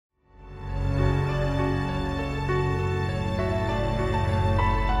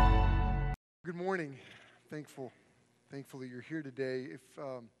Thankful that you're here today. If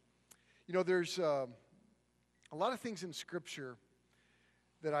there's a lot of things in Scripture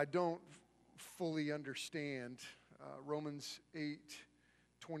that I don't fully understand. Romans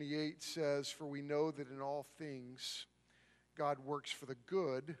 8:28 says, "For we know that in all things God works for the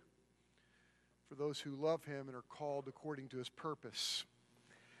good, for those who love Him and are called according to His purpose."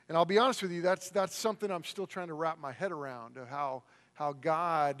 And I'll be honest with you, that's something I'm still trying to wrap my head around, of how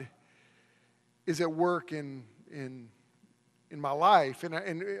God is at work in my life. And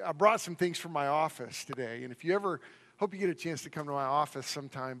I brought some things from my office today. And if you ever, hope you get a chance to come to my office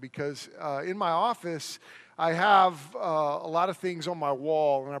sometime, because in my office, I have a lot of things on my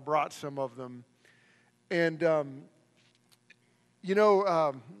wall, and I brought some of them. And,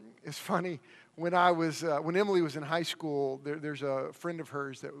 it's funny. When Emily was in high school, there's a friend of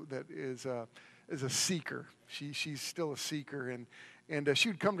hers that is a seeker. She's still a seeker, and she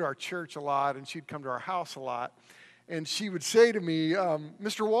would come to our church a lot, and she'd come to our house a lot. And she would say to me,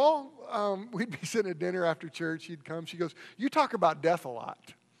 "Mr. Wall," we'd be sitting at dinner after church. She'd come. She goes, "You talk about death a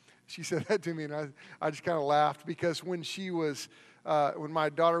lot." She said that to me, and I just kind of laughed, because when my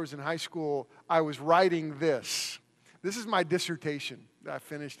daughter was in high school, I was writing this. This is my dissertation that I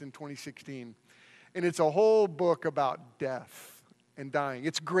finished in 2016. And it's a whole book about death and dying.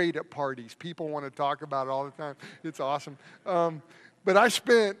 It's great at parties. People want to talk about it all the time. It's awesome. But I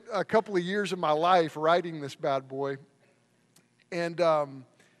spent a couple of years of my life writing this bad boy. And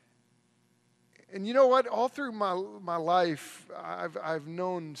you know what? All through my life, I've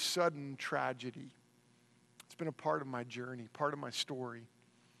known sudden tragedy. It's been a part of my journey, part of my story.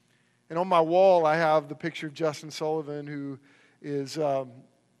 And on my wall, I have the picture of Justin Sullivan, who is,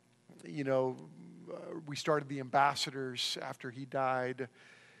 we started the Ambassadors after he died.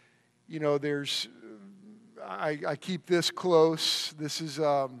 I keep this close. This is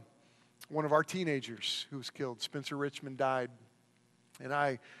one of our teenagers who was killed. Spencer Richmond died. And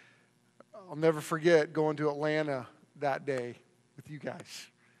I'll never forget going to Atlanta that day with you guys.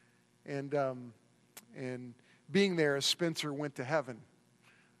 And being there as Spencer went to heaven.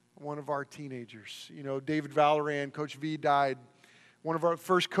 One of our teenagers. David Valoran, Coach V, died. One of our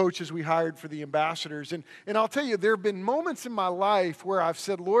first coaches we hired for the Ambassadors. And I'll tell you, there have been moments in my life where I've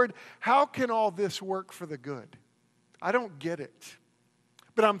said, "Lord, how can all this work for the good?" I don't get it.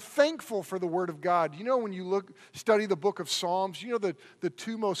 But I'm thankful for the Word of God. When you study the book of Psalms, the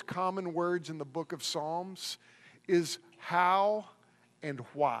two most common words in the book of Psalms is how and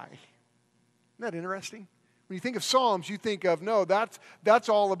why. Isn't that interesting? When you think of Psalms, you think of, no, that's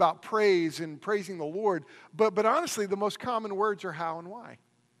all about praise and praising the Lord. But honestly, the most common words are how and why.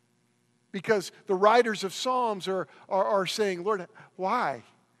 Because the writers of Psalms are saying, "Lord, why?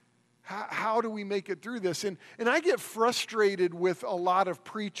 How do we make it through this?" And I get frustrated with a lot of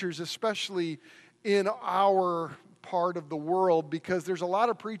preachers, especially in our part of the world, because there's a lot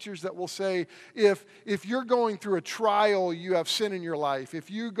of preachers that will say, if you're going through a trial, you have sin in your life. If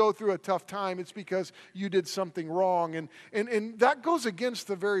you go through a tough time, it's because you did something wrong. And that goes against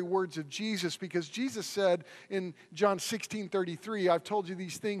the very words of Jesus, because Jesus said in John 16:33, "I've told you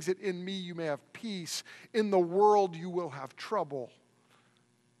these things that in me you may have peace. In the world you will have trouble.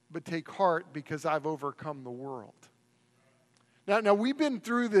 But take heart, because I've overcome the world." Now we've been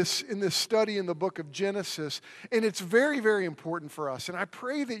through this in this study in the book of Genesis, and it's very, very important for us. And I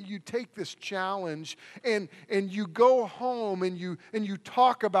pray that you take this challenge and you go home and you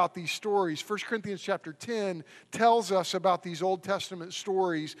talk about these stories. 1 Corinthians chapter 10 tells us about these Old Testament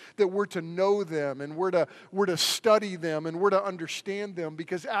stories, that we're to know them and we're to study them and we're to understand them,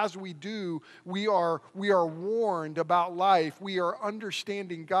 because as we do, we are warned about life. We are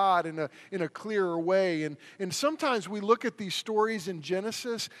understanding God in a clearer way. And sometimes we look at these stories in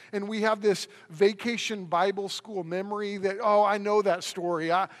Genesis, and we have this vacation Bible school memory that, "Oh, I know that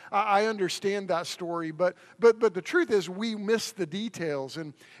story. I understand that story." But the truth is, we miss the details.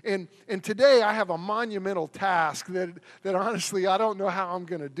 And today I have a monumental task that honestly I don't know how I'm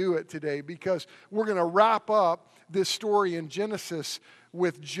going to do it today, because we're going to wrap up this story in Genesis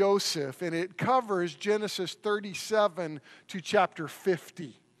with Joseph, and it covers Genesis 37 to chapter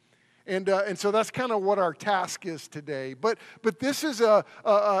 50. And so that's kind of what our task is today. But this is a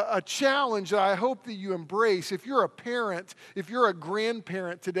challenge that I hope that you embrace. If you're a parent, if you're a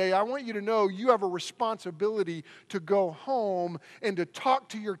grandparent today, I want you to know you have a responsibility to go home and to talk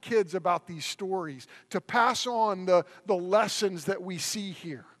to your kids about these stories, to pass on the lessons that we see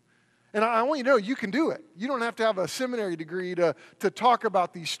here. And I want you to know you can do it. You don't have to have a seminary degree to talk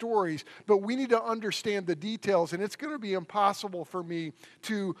about these stories, but we need to understand the details, and it's going to be impossible for me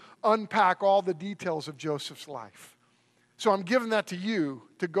to unpack all the details of Joseph's life. So I'm giving that to you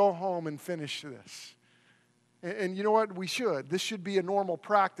to go home and finish this. And you know what? We should. This should be a normal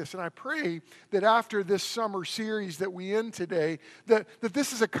practice. And I pray that after this summer series that we end today, that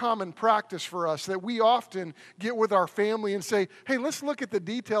this is a common practice for us, that we often get with our family and say, hey, let's look at the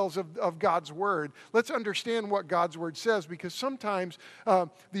details of God's Word. Let's understand what God's Word says, because sometimes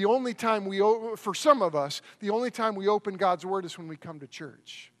the only time for some of us, the only time we open God's Word is when we come to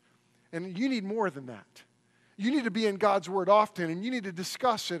church. And you need more than that. You need to be in God's Word often, and you need to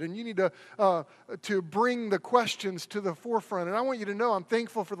discuss it, and you need to bring the questions to the forefront. And I want you to know I'm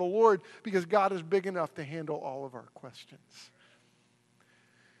thankful for the Lord, because God is big enough to handle all of our questions.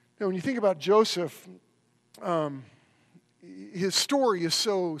 Now, when you think about Joseph, his story is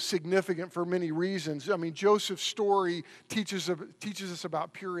so significant for many reasons. I mean, Joseph's story teaches us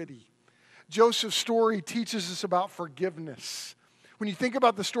about purity. Joseph's story teaches us about forgiveness. When you think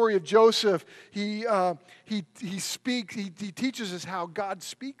about the story of Joseph, he teaches us how God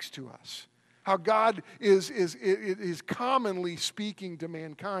speaks to us, how God is commonly speaking to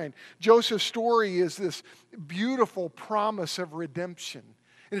mankind. Joseph's story is this beautiful promise of redemption.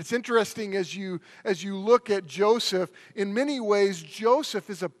 And it's interesting as you look at Joseph, in many ways, Joseph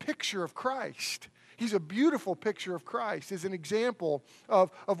is a picture of Christ. He's a beautiful picture of Christ. He's an example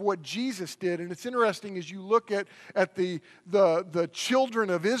of what Jesus did. And it's interesting as you look at the children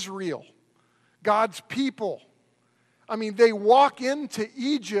of Israel, God's people. I mean, they walk into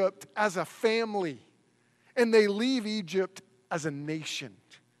Egypt as a family, and they leave Egypt as a nation.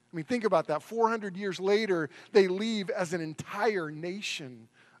 I mean, think about that. 400 years later, they leave as an entire nation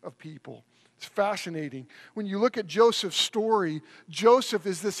of people. It's fascinating. When you look at Joseph's story, Joseph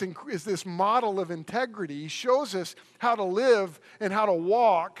is this model of integrity. He shows us how to live and how to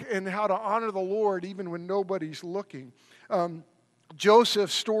walk and how to honor the Lord even when nobody's looking.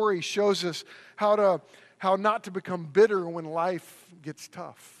 Joseph's story shows us how not to become bitter when life gets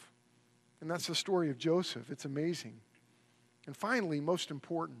tough. And that's the story of Joseph. It's amazing. And finally, most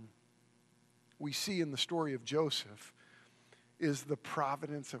important, we see in the story of Joseph is the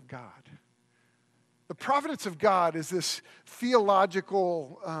providence of God. The providence of God is this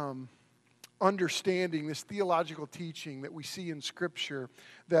theological understanding, this theological teaching that we see in Scripture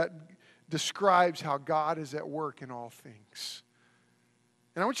that describes how God is at work in all things.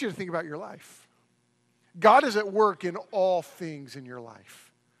 And I want you to think about your life. God is at work in all things in your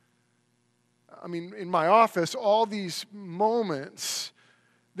life. I mean, in my office, all these moments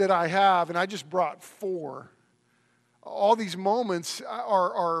that I have, and I just brought 4, all these moments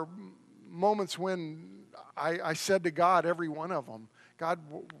are moments when I said to God, every one of them, God,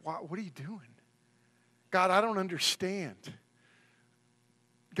 what are you doing? God, I don't understand.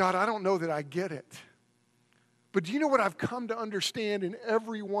 God, I don't know that I get it. But do you know what I've come to understand in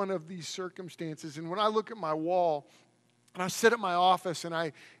every one of these circumstances? And when I look at my wall, and I sit at my office, and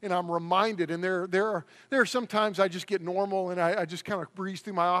I'm reminded, and there are some times I just get normal, and I just kind of breeze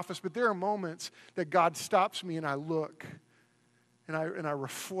through my office, but there are moments that God stops me, and I look, and I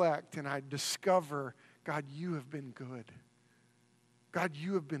reflect, and I discover, God, you have been good. God,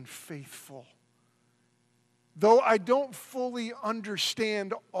 you have been faithful. Though I don't fully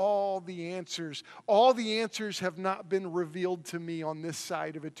understand all the answers have not been revealed to me on this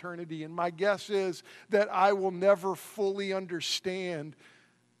side of eternity. And my guess is that I will never fully understand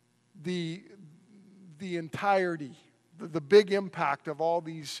the entirety, the big impact of all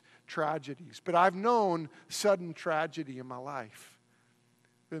these tragedies. But I've known sudden tragedy in my life.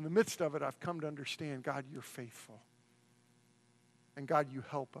 But in the midst of it, I've come to understand, God, you're faithful. And God, you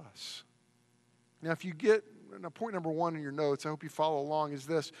help us. Now, if you get, point number 1 in your notes, I hope you follow along, is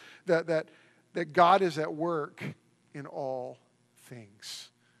this, that God is at work in all things.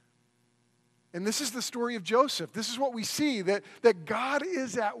 And this is the story of Joseph. This is what we see, that God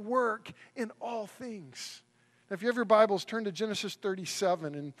is at work in all things. Now, if you have your Bibles, turn to Genesis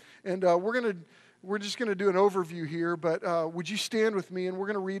 37, and we're just going to do an overview here, but would you stand with me, and we're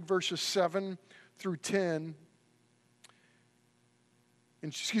going to read verses 7 through 10.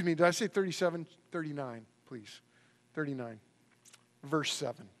 And excuse me, did I say 37? 39, please. 39, verse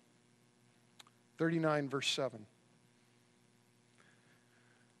 7. 39, verse 7.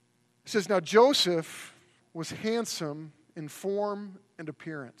 It says, "Now Joseph was handsome in form and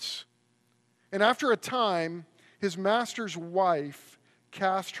appearance. And after a time, his master's wife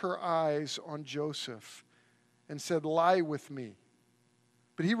cast her eyes on Joseph and said, 'Lie with me.'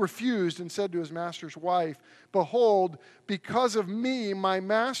 But he refused and said to his master's wife, 'Behold, because of me, my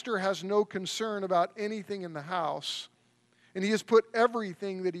master has no concern about anything in the house, and he has put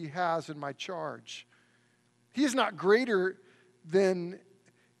everything that he has in my charge. He is not greater than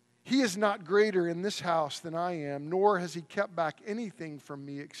He is not greater in this house than I am, nor has he kept back anything from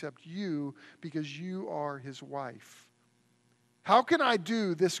me except you, because you are his wife. How can I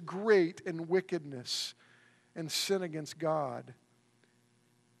do this great and wickedness and sin against God?"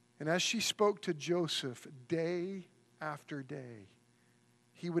 And as she spoke to Joseph day after day,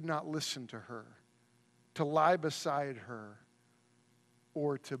 he would not listen to her, to lie beside her,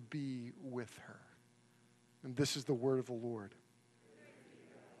 or to be with her. And this is the word of the Lord.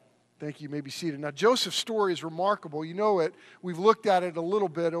 Thank you. You may be seated. Now, Joseph's story is remarkable. You know it. We've looked at it a little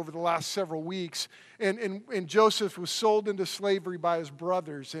bit over the last several weeks. And Joseph was sold into slavery by his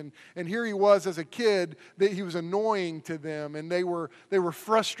brothers. And here he was as a kid, that he was annoying to them. And they were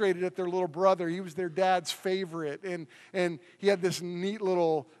frustrated at their little brother. He was their dad's favorite. And he had this neat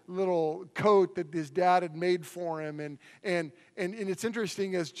little coat that his dad had made for him. And it's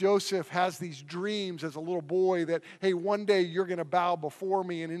interesting, as Joseph has these dreams as a little boy that, hey, one day you're going to bow before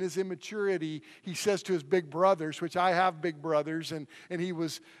me. And in his immaturity, he says to his big brothers, which I have big brothers, and he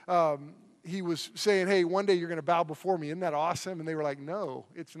was saying, hey, one day you're going to bow before me. Isn't that awesome? And they were like, no,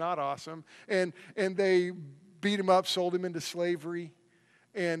 it's not awesome. And they beat him up, sold him into slavery,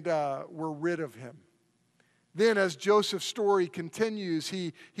 and were rid of him. Then as Joseph's story continues,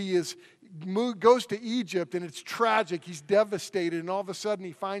 he goes to Egypt, and it's tragic. He's devastated, and all of a sudden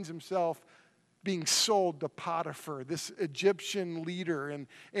he finds himself being sold to Potiphar, this Egyptian leader.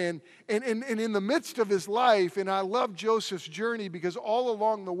 And in the midst of his life, and I love Joseph's journey because all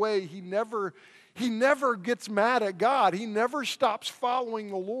along the way, he never gets mad at God. He never stops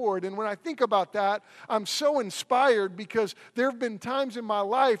following the Lord. And when I think about that, I'm so inspired because there have been times in my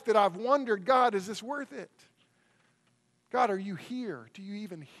life that I've wondered, God, is this worth it? God, are you here? Do you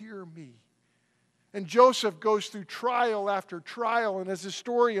even hear me? And Joseph goes through trial after trial, and as the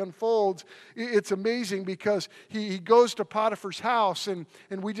story unfolds, it's amazing because he goes to Potiphar's house, and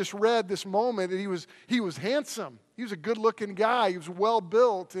we just read this moment that he was handsome. He was a good-looking guy. He was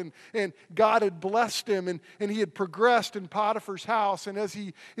well-built, and God had blessed him, and he had progressed in Potiphar's house. And as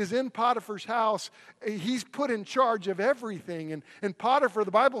he is in Potiphar's house, he's put in charge of everything. And Potiphar,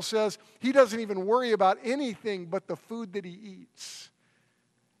 the Bible says, he doesn't even worry about anything but the food that he eats.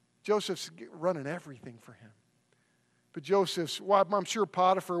 Joseph's running everything for him. But I'm sure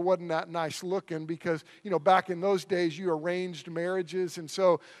Potiphar wasn't that nice looking because, back in those days, you arranged marriages. And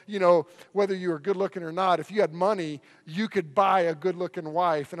so, whether you were good looking or not, if you had money, you could buy a good looking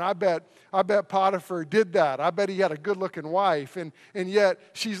wife. And I bet Potiphar did that. I bet he had a good looking wife. And yet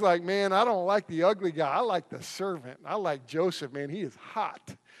she's like, man, I don't like the ugly guy. I like the servant. I like Joseph, man. He is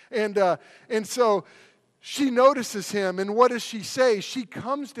hot. And so she notices him, and what does she say? She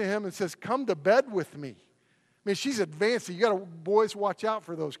comes to him and says, come to bed with me. I mean, she's advancing. You got to, boys, watch out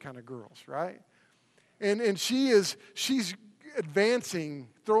for those kind of girls, right? And she's advancing,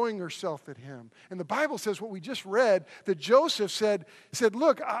 throwing herself at him. And the Bible says what we just read, that Joseph said,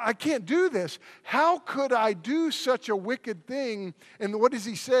 look, I can't do this. How could I do such a wicked thing? And what does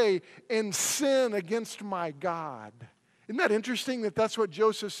he say? And sin against my God. Isn't that interesting that that's what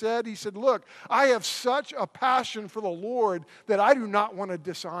Joseph said? He said, look, I have such a passion for the Lord that I do not want to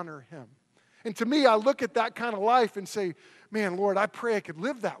dishonor him. And to me, I look at that kind of life and say, man, Lord, I pray I could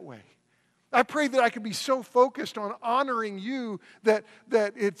live that way. I pray that I could be so focused on honoring you that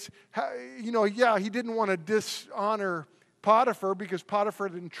it's, he didn't want to dishonor Potiphar because Potiphar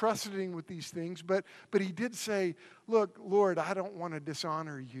had entrusted him with these things, but he did say, look, Lord, I don't want to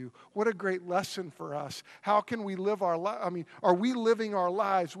dishonor you. What a great lesson for us. How can we live our life? Are we living our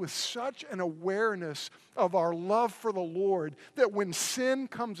lives with such an awareness of our love for the Lord that when sin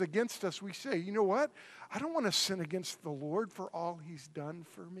comes against us, we say, you know what? I don't want to sin against the Lord for all he's done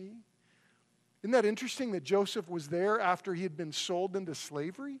for me. Isn't that interesting that Joseph was there after he had been sold into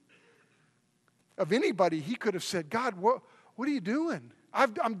slavery? Of anybody, he could have said, God, what are you doing?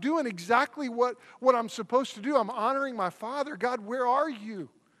 I'm doing exactly what I'm supposed to do. I'm honoring my father. God, where are you?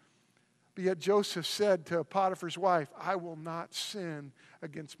 But yet Joseph said to Potiphar's wife, I will not sin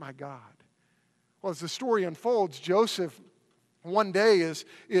against my God. Well, as the story unfolds, Joseph one day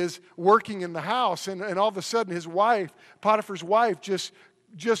is working in the house, and all of a sudden his wife, Potiphar's wife, just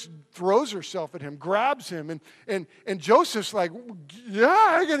throws herself at him, grabs him, and Joseph's like, yeah,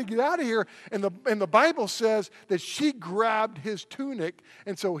 I got to get out of here. And the Bible says that she grabbed his tunic,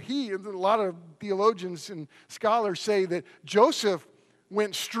 and so a lot of theologians and scholars say that Joseph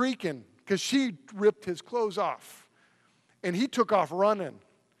went streaking because she ripped his clothes off, and he took off running,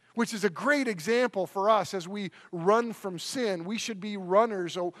 which is a great example for us as we run from sin. We should be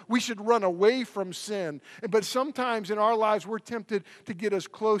runners, or we should run away from sin. But sometimes in our lives, we're tempted to get as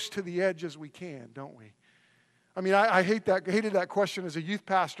close to the edge as we can, don't we? I mean, I hated that question as a youth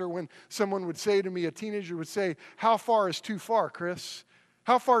pastor when someone would say to me, a teenager would say, how far is too far, Chris?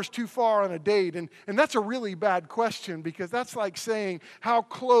 How far is too far on a date? And that's a really bad question, because that's like saying, how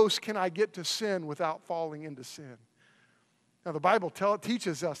close can I get to sin without falling into sin? Now, the Bible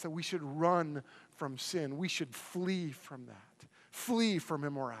teaches us that we should run from sin. We should flee from that. Flee from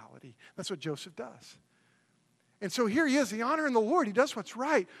immorality. That's what Joseph does. And so here he is, the honor in the Lord. He does what's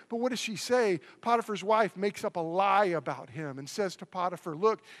right. But what does she say? Potiphar's wife makes up a lie about him and says to Potiphar,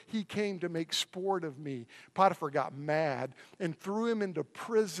 look, he came to make sport of me. Potiphar got mad and threw him into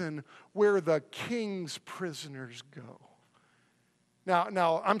prison where the king's prisoners go.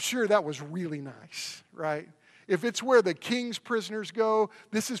 Now, I'm sure that was really nice, right? If it's where the king's prisoners go,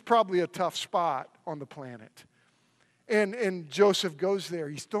 this is probably a tough spot on the planet. And Joseph goes there.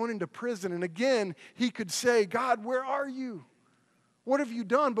 He's thrown into prison. And again, he could say, God, where are you? What have you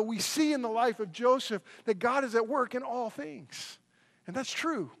done? But we see in the life of Joseph that God is at work in all things. And that's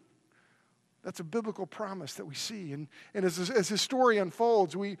true. That's a biblical promise that we see. And as his story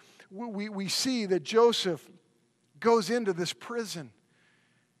unfolds, we see that Joseph goes into this prison.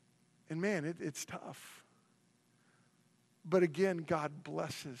 And man, it's tough. But again, God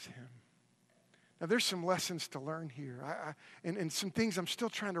blesses him. Now, there's some lessons to learn here, and some things I'm still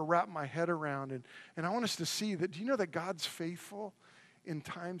trying to wrap my head around. And I want us to see that, do you know that God's faithful in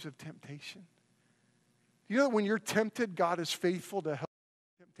times of temptation? Do you know that when you're tempted, God is faithful to help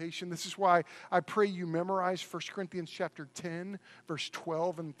temptation? This is why I pray you memorize 1 Corinthians chapter 10, verse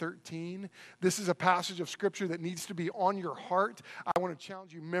 12 and 13. This is a passage of Scripture that needs to be on your heart. I want to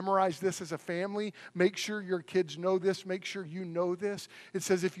challenge you, memorize this as a family. Make sure your kids know this. Make sure you know this. It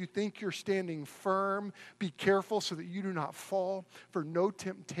says, if you think you're standing firm, be careful so that you do not fall, for no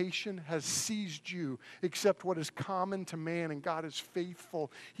temptation has seized you except what is common to man, and God is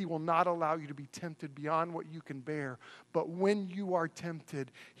faithful. He will not allow you to be tempted beyond what you can bear. But when you are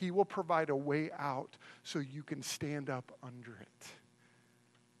tempted, He will provide a way out so you can stand up under it.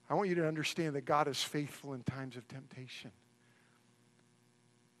 I want you to understand that God is faithful in times of temptation.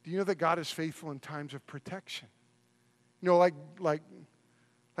 Do you know that God is faithful in times of protection? You know, like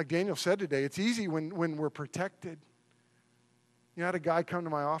Daniel said today, it's easy when we're protected. You know, I had a guy come to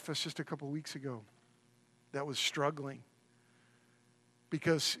my office just a couple weeks ago that was struggling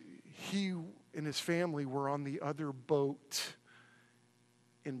because he and his family were on the other boat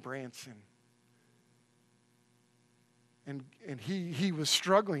in Branson. And he was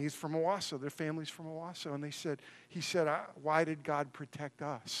struggling. He's from Owasso. Their family's from Owasso. And he said, why did God protect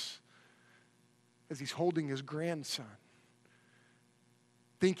us? As he's holding his grandson,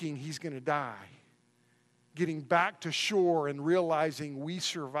 thinking he's going to die, getting back to shore and realizing we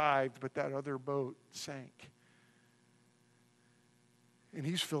survived, but that other boat sank. And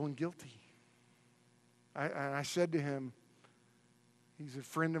he's feeling guilty. I said to him, he's a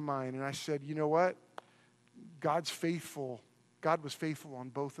friend of mine, and I said, you know what? God's faithful. God was faithful on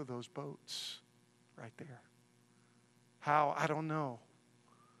both of those boats right there. How? I don't know.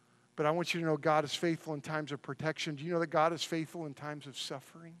 But I want you to know God is faithful in times of protection. Do you know that God is faithful in times of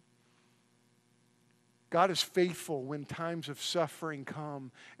suffering? God is faithful when times of suffering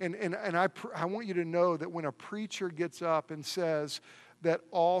come. And I want you to know that when a preacher gets up and says that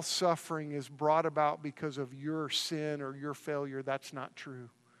all suffering is brought about because of your sin or your failure, that's not true.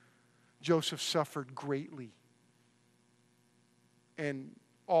 Joseph suffered greatly. And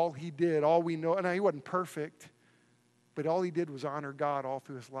all he did, all we know, and he wasn't perfect, but all he did was honor God all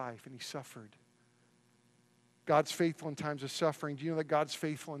through his life, and he suffered. God's faithful in times of suffering. Do you know that God's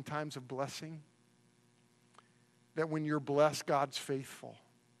faithful in times of blessing? That when you're blessed, God's faithful.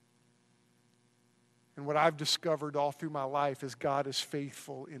 And what I've discovered all through my life is God is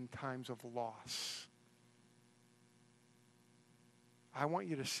faithful in times of loss. I want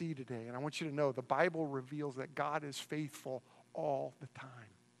you to see today, and I want you to know, the Bible reveals that God is faithful all the time.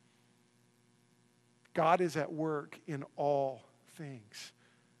 God is at work in all things.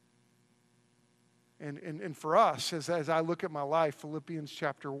 And for us, as I look at my life, Philippians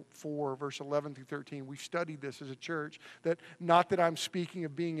chapter 4, verse 11 through 13, we've studied this as a church, that not that I'm speaking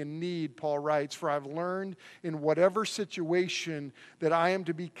of being in need, Paul writes, for I've learned in whatever situation that I am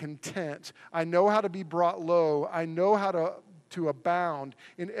to be content. I know how to be brought low. I know how to abound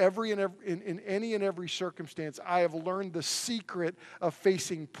in any and every circumstance. I have learned the secret of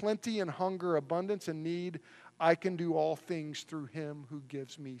facing plenty and hunger, abundance and need. I can do all things through him who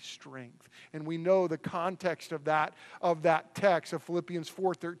gives me strength. And we know the context of that text of Philippians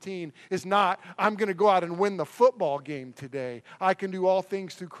 4:13 is not, I'm going to go out and win the football game today. I can do all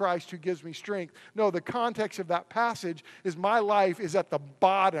things through Christ who gives me strength. No, the context of that passage is my life is at the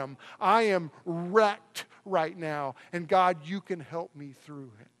bottom. I am wrecked right now. And God, you can help me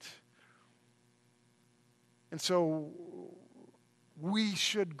through it. And so we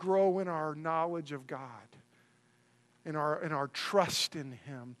should grow in our knowledge of God, in our trust in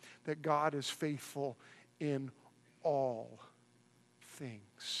him, that God is faithful in all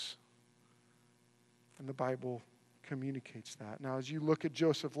things. And the Bible communicates that. Now, as you look at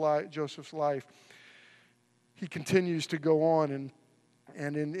Joseph's life, he continues to go on,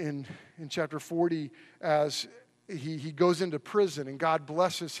 and in chapter 40, as he goes into prison and God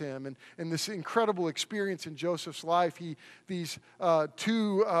blesses him. And this incredible experience in Joseph's life, these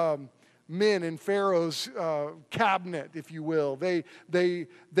two men in Pharaoh's cabinet, if you will, they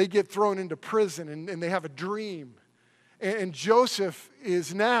get thrown into prison and they have a dream. And Joseph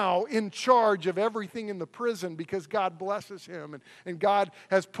is now in charge of everything in the prison because God blesses him. And God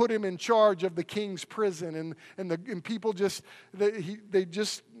has put him in charge of the king's prison. And people just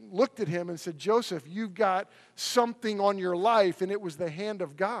looked at him and said, Joseph, you've got something on your life, and it was the hand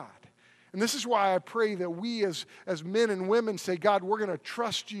of God. And this is why I pray that we as men and women say, God, we're going to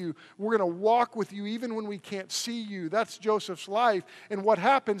trust you. We're going to walk with you even when we can't see you. That's Joseph's life. And what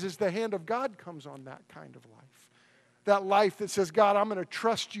happens is the hand of God comes on that kind of life. That life that says, God, I'm going to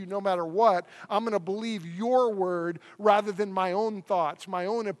trust you no matter what. I'm going to believe your word rather than my own thoughts, my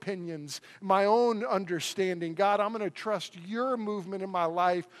own opinions, my own understanding. God, I'm going to trust your movement in my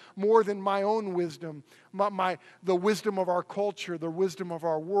life more than my own wisdom, the wisdom of our culture, the wisdom of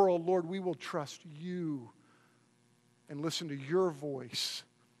our world. Lord, we will trust you and listen to your voice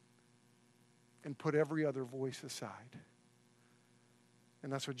and put every other voice aside.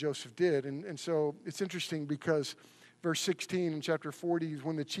 And that's what Joseph did. And so it's interesting because verse 16 in chapter 40,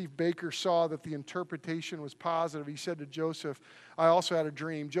 when the chief baker saw that the interpretation was positive, he said to Joseph, I also had a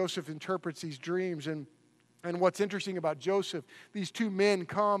dream. Joseph interprets these dreams. And what's interesting about Joseph, these two men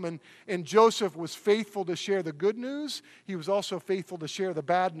come, and Joseph was faithful to share the good news. He was also faithful to share the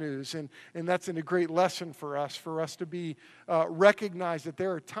bad news. And that's a great lesson for us to be recognize that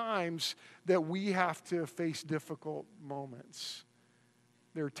there are times that we have to face difficult moments.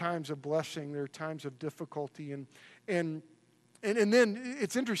 There are times of blessing. There are times of difficulty. And then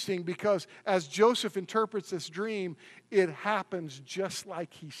it's interesting because as Joseph interprets this dream, it happens just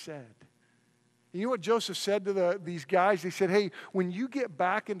like he said. You know what Joseph said to these guys? They said, hey, when you get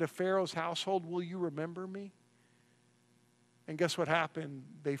back into Pharaoh's household, will you remember me? And guess what happened?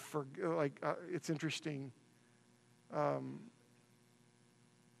 It's interesting.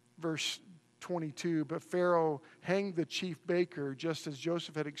 Verse 22, but Pharaoh hanged the chief baker just as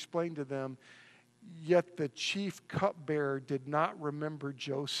Joseph had explained to them. Yet the chief cupbearer did not remember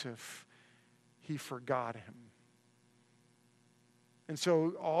Joseph. He forgot him. And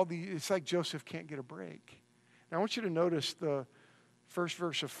so it's like Joseph can't get a break. Now I want you to notice the first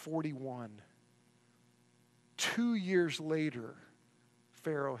verse of 41. 2 years later,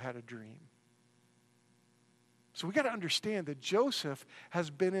 Pharaoh had a dream. So we got to understand that Joseph has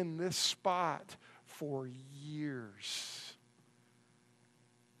been in this spot for years.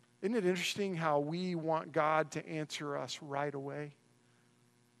 Isn't it interesting how we want God to answer us right away?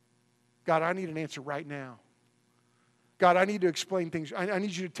 God, I need an answer right now. God, I need to explain things. I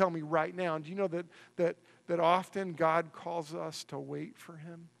need you to tell me right now. And do you know that often God calls us to wait for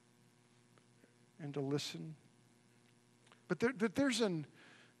him and to listen? But there's an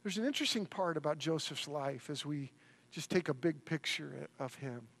interesting part about Joseph's life as we just take a big picture of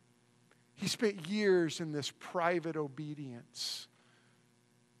him. He spent years in this private obedience,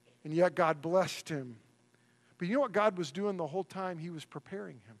 and yet God blessed him. But you know what God was doing the whole time? He was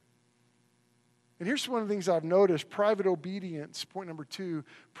preparing him. And here's one of the things I've noticed. Private obedience, point number 2,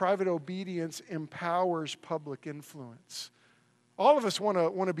 private obedience empowers public influence. All of us want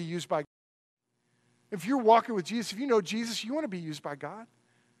to be used by God. If you're walking with Jesus, if you know Jesus, you want to be used by God.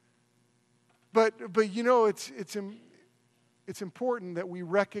 But you know, it's important that we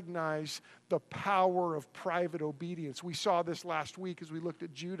recognize the power of private obedience. We saw this last week as we looked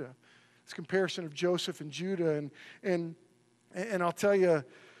at Judah. This comparison of Joseph and Judah. And I'll tell you,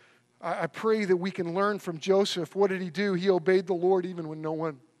 I pray that we can learn from Joseph. What did he do? He obeyed the Lord even when no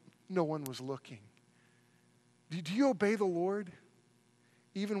one was looking. Do you obey the Lord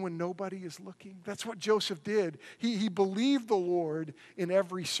even when nobody is looking? That's what Joseph did. He believed the Lord in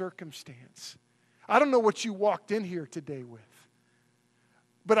every circumstance. I don't know what you walked in here today with,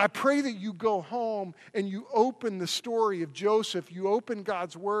 But I pray that you go home and you open the story of Joseph, you open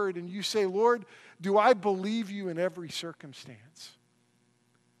God's word and you say, Lord, do I believe you in every circumstance?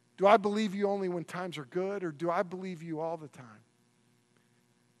 Do I believe you only when times are good, or do I believe you all the time?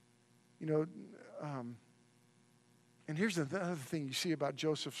 You know, and here's the other thing you see about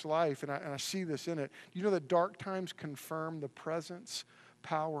Joseph's life, and I see this in it. You know that dark times confirm the presence,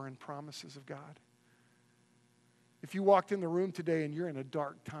 power, and promises of God? If you walked in the room today and you're in a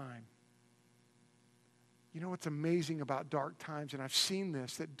dark time, you know what's amazing about dark times, and I've seen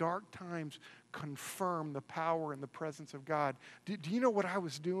this, that dark times confirm the power and the presence of God. Do you know what I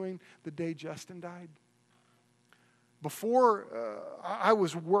was doing the day Justin died? Before, I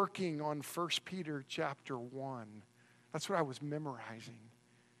was working on 1 Peter chapter 1. That's what I was memorizing.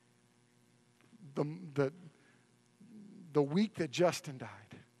 The week that Justin died,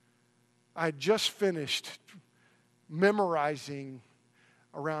 I had just finished memorizing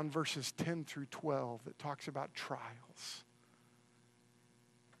around verses 10 through 12 that talks about trials.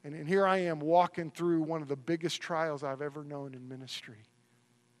 And here I am walking through one of the biggest trials I've ever known in ministry.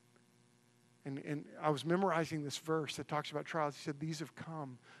 And I was memorizing this verse that talks about trials. He said, these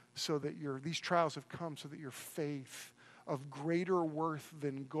trials have come so that your faith, of greater worth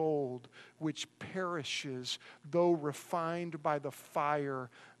than gold, which perishes, though refined by the fire,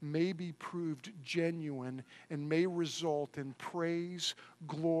 may be proved genuine and may result in praise,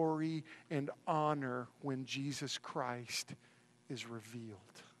 glory, and honor when Jesus Christ is revealed.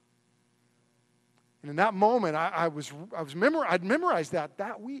 And in that moment, I'd memorized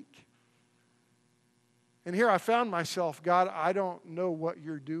that week. And here I found myself, God, I don't know what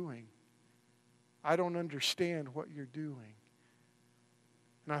you're doing. I don't understand what you're doing.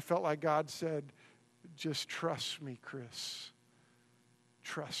 And I felt like God said, just trust me, Chris.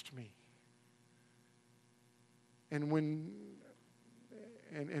 Trust me. And when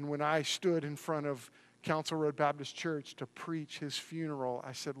I stood in front of Council Road Baptist Church to preach his funeral,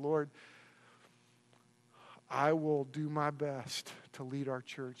 I said, Lord, I will do my best to lead our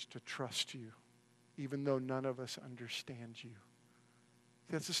church to trust you, even though none of us understand you.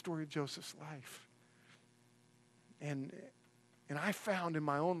 That's the story of Joseph's life. And I found in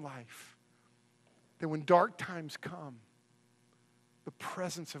my own life that when dark times come, the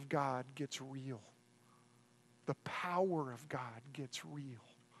presence of God gets real. The power of God gets real.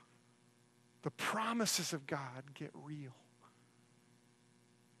 The promises of God get real.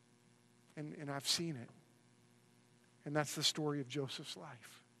 And I've seen it. And that's the story of Joseph's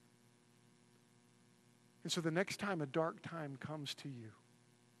life. And so the next time a dark time comes to you,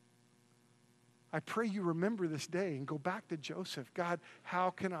 I pray you remember this day and go back to Joseph. God, how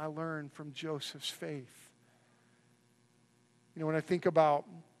can I learn from Joseph's faith? You know, when I think about,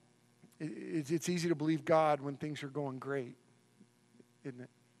 it's easy to believe God when things are going great, isn't it?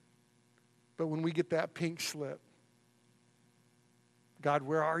 But when we get that pink slip, God,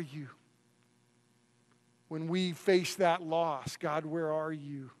 where are you? When we face that loss, God, where are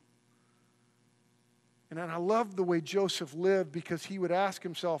you? And I love the way Joseph lived, because he would ask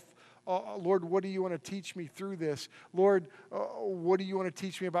himself, Lord, what do you want to teach me through this? Lord, what do you want to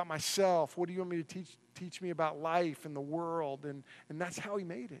teach me about myself? What do you want me to teach me about life and the world? And that's how he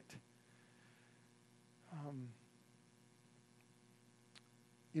made it.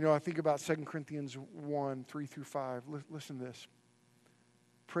 You know, I think about 2 Corinthians 1, 3 through 5. Listen to this.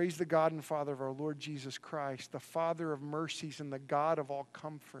 Praise the God and Father of our Lord Jesus Christ, the Father of mercies and the God of all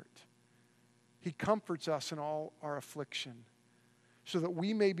comfort. He comforts us in all our affliction, so that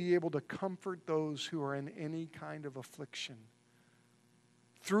we may be able to comfort those who are in any kind of affliction.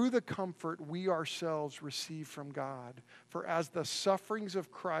 Through the comfort we ourselves receive from God. For as the sufferings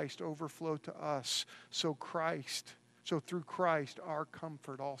of Christ overflow to us, so through Christ our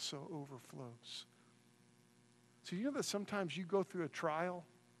comfort also overflows. So you know that sometimes you go through a trial,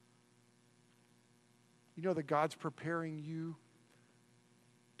 you know that God's preparing you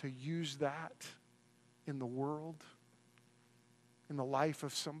to use that in the world, in the life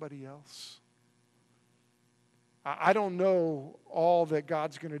of somebody else. I don't know all that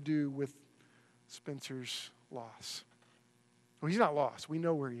God's going to do with Spencer's loss. Well, he's not lost. We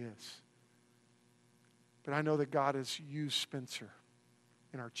know where he is. But I know that God has used Spencer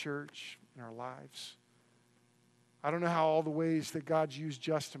in our church, in our lives. I don't know how all the ways that God's used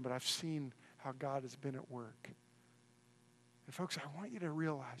Justin, but I've seen how God has been at work. And folks, I want you to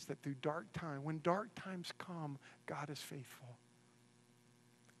realize that through when dark times come, God is faithful.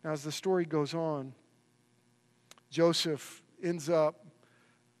 Now, as the story goes on, Joseph ends up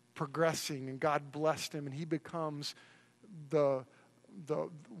progressing, and God blessed him, and he becomes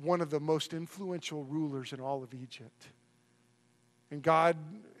one of the most influential rulers in all of Egypt. And God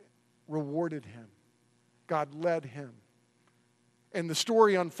rewarded him. God led him. And the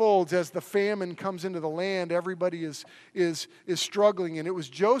story unfolds as the famine comes into the land. Everybody is struggling. And it was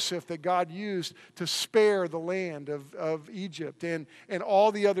Joseph that God used to spare the land of Egypt. And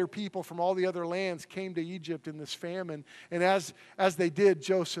all the other people from all the other lands came to Egypt in this famine. And as they did,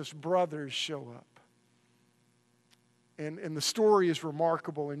 Joseph's brothers show up. And the story is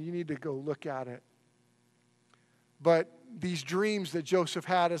remarkable, and you need to go look at it. But these dreams that Joseph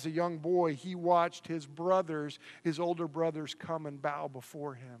had as a young boy, he watched his brothers, his older brothers, come and bow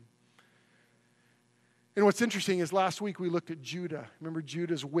before him. And what's interesting is last week we looked at Judah. Remember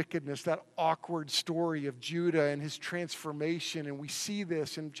Judah's wickedness, that awkward story of Judah and his transformation. And we see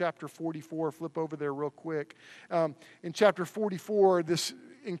this in chapter 44. Flip over there real quick. In chapter 44, this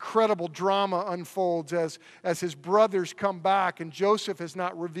incredible drama unfolds as his brothers come back, and Joseph has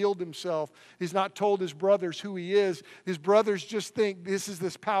not revealed himself. He's not told his brothers who he is. His brothers just think this is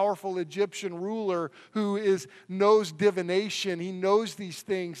this powerful Egyptian ruler who knows divination. He knows these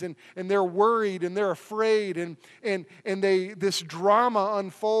things, and they're worried and they're afraid, and this drama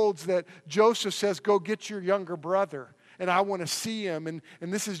unfolds that Joseph says, "Go get your younger brother. And I want to see him." And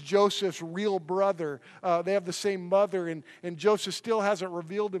this is Joseph's real brother. They have the same mother, and Joseph still hasn't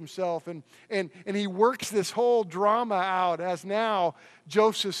revealed himself. And he works this whole drama out as now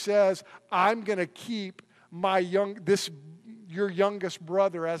Joseph says, "I'm going to keep your youngest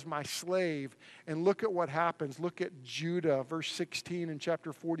brother as my slave." And look at what happens. Look at Judah, verse 16 in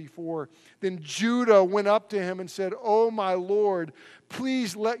chapter 44. Then Judah went up to him and said, "Oh, my Lord,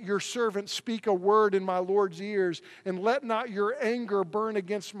 please let your servant speak a word in my Lord's ears, and let not your anger burn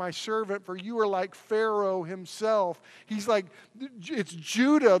against my servant, for you are like Pharaoh himself." He's like, it's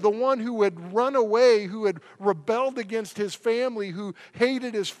Judah, the one who had run away, who had rebelled against his family, who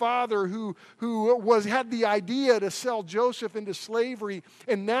hated his father, who had the idea to sell Joseph into slavery.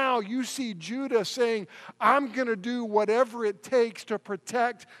 And now you see Judah saying, "I'm going to do whatever it takes to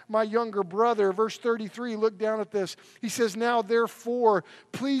protect my younger brother." Verse 33, look down at this. He says, "Now therefore,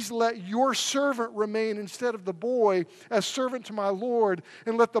 please let your servant remain instead of the boy as servant to my Lord,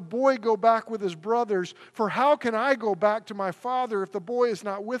 and let the boy go back with his brothers. For how can I go back to my father if the boy is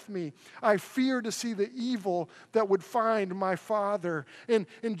not with me? I fear to see the evil that would find my father." And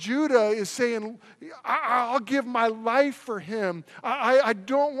Judah is saying, I'll give my life for him. I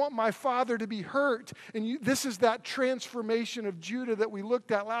don't want my father to be hurt. And this is that transformation of Judah that we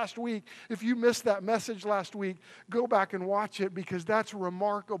looked at last week. If you missed that message last week, go back and watch it, because that's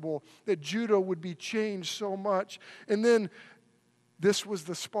remarkable that Judah would be changed so much. And then this was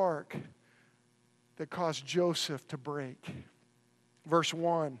the spark that caused Joseph to break. Verse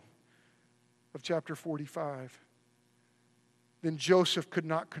 1 of chapter 45. Then Joseph could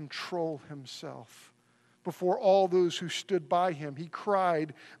not control himself before all those who stood by him. He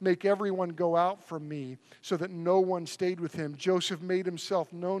cried, "Make everyone go out from me," so that no one stayed with him. Joseph made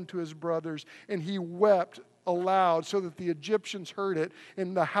himself known to his brothers, and he wept aloud so that the Egyptians heard it,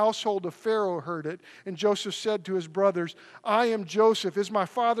 and the household of Pharaoh heard it. And Joseph said to his brothers, "I am Joseph. Is my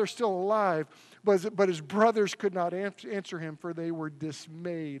father still alive?" But his brothers could not answer him, for they were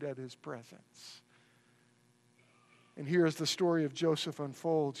dismayed at his presence. And here as the story of Joseph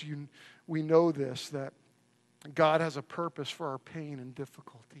unfolds, we know this, that God has a purpose for our pain and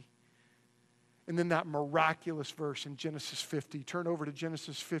difficulty. And then that miraculous verse in Genesis 50. Turn over to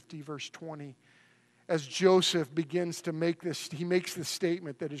Genesis 50, verse 20. As Joseph begins to make this, he makes this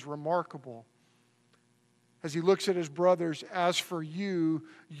statement that is remarkable. As he looks at his brothers, "As for you,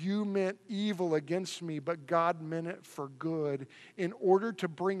 you meant evil against me, but God meant it for good, in order to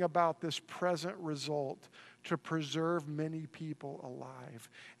bring about this present result, to preserve many people alive."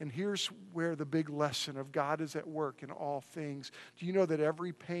 And here's where the big lesson of God is at work in all things. Do you know that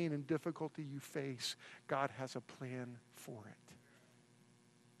every pain and difficulty you face, God has a plan for it?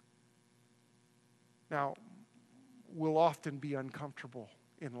 Now, we'll often be uncomfortable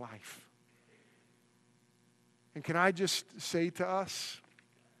in life. And can I just say to us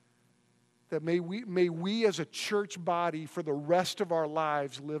that may we as a church body for the rest of our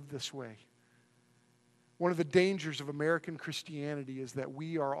lives live this way. One of the dangers of American Christianity is that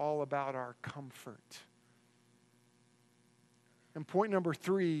we are all about our comfort. And point number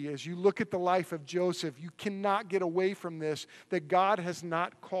 3, as you look at the life of Joseph, you cannot get away from this, that God has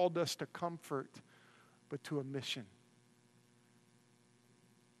not called us to comfort, but to a mission.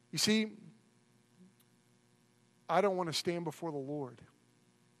 You see, I don't want to stand before the Lord,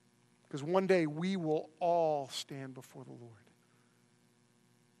 because one day we will all stand before the Lord.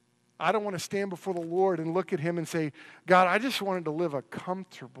 I don't want to stand before the Lord and look at him and say, "God, I just wanted to live a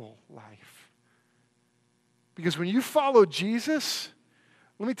comfortable life." Because when you follow Jesus,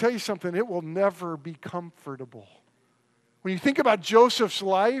 let me tell you something, it will never be comfortable. When you think about Joseph's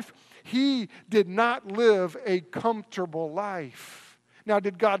life, he did not live a comfortable life. Now,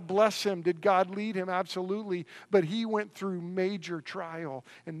 did God bless him? Did God lead him? Absolutely. But he went through major trial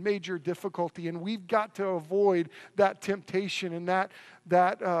and major difficulty, and we've got to avoid that temptation and that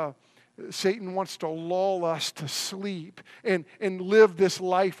Satan wants to lull us to sleep and live this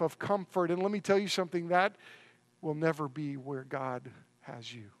life of comfort. And let me tell you something, that will never be where God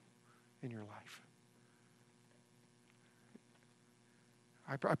has you in your life.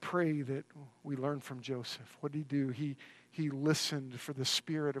 I pray that we learn from Joseph. What did he do? He listened for the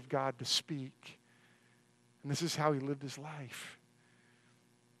Spirit of God to speak. And this is how he lived his life.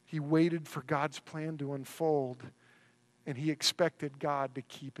 He waited for God's plan to unfold, and he expected God to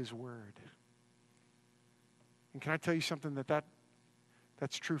keep his word. And can I tell you something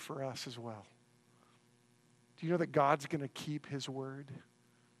that's true for us as well? Do you know that God's going to keep his word?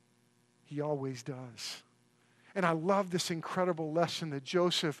 He always does. And I love this incredible lesson that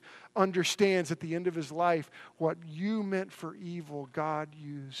Joseph understands at the end of his life. What you meant for evil, God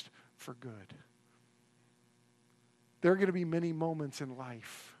used for good. There are going to be many moments in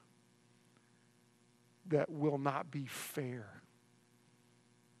life that will not be fair.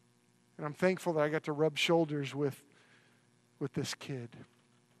 And I'm thankful that I got to rub shoulders with this kid.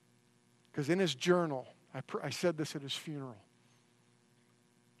 Because in his journal, I said this at his funeral.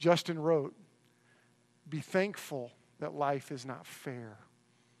 Justin wrote, "Be thankful that life is not fair.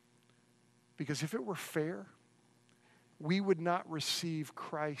 Because if it were fair, we would not receive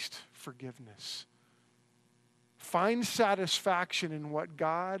Christ's forgiveness. Find satisfaction in what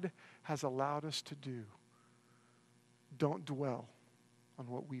God has allowed us to do. Don't dwell on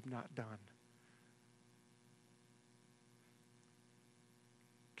what we've not done."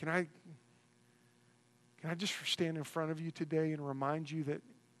 Can I just stand in front of you today and remind you that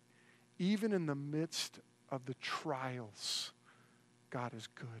even in the midst of the trials, God is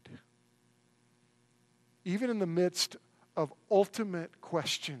good. Even in the midst of ultimate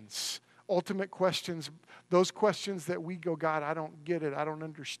questions, those questions that we go, God, I don't get it, I don't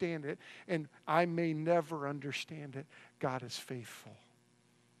understand it, and I may never understand it, God is faithful.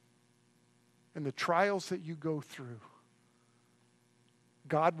 And the trials that you go through,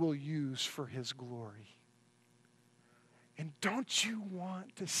 God will use for his glory. And don't you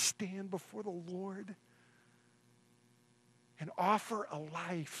want to stand before the Lord and offer a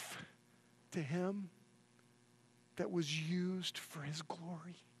life to him that was used for his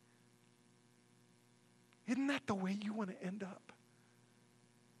glory? Isn't that the way you want to end up?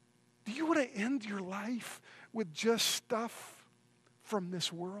 Do you want to end your life with just stuff from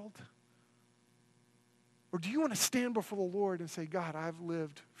this world? Or do you want to stand before the Lord and say, God, I've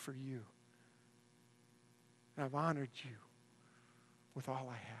lived for you. And I've honored you with all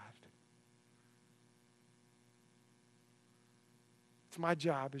I had. It's my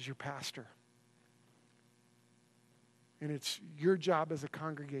job as your pastor. And it's your job as a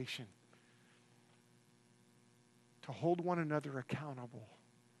congregation to hold one another accountable,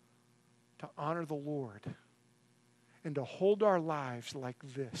 to honor the Lord, and to hold our lives like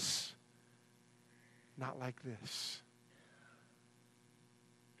this, not like this.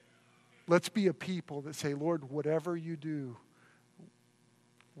 Let's be a people that say, Lord, whatever you do,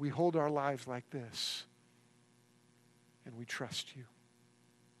 we hold our lives like this, and we trust you,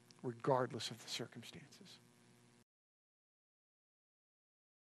 regardless of the circumstances.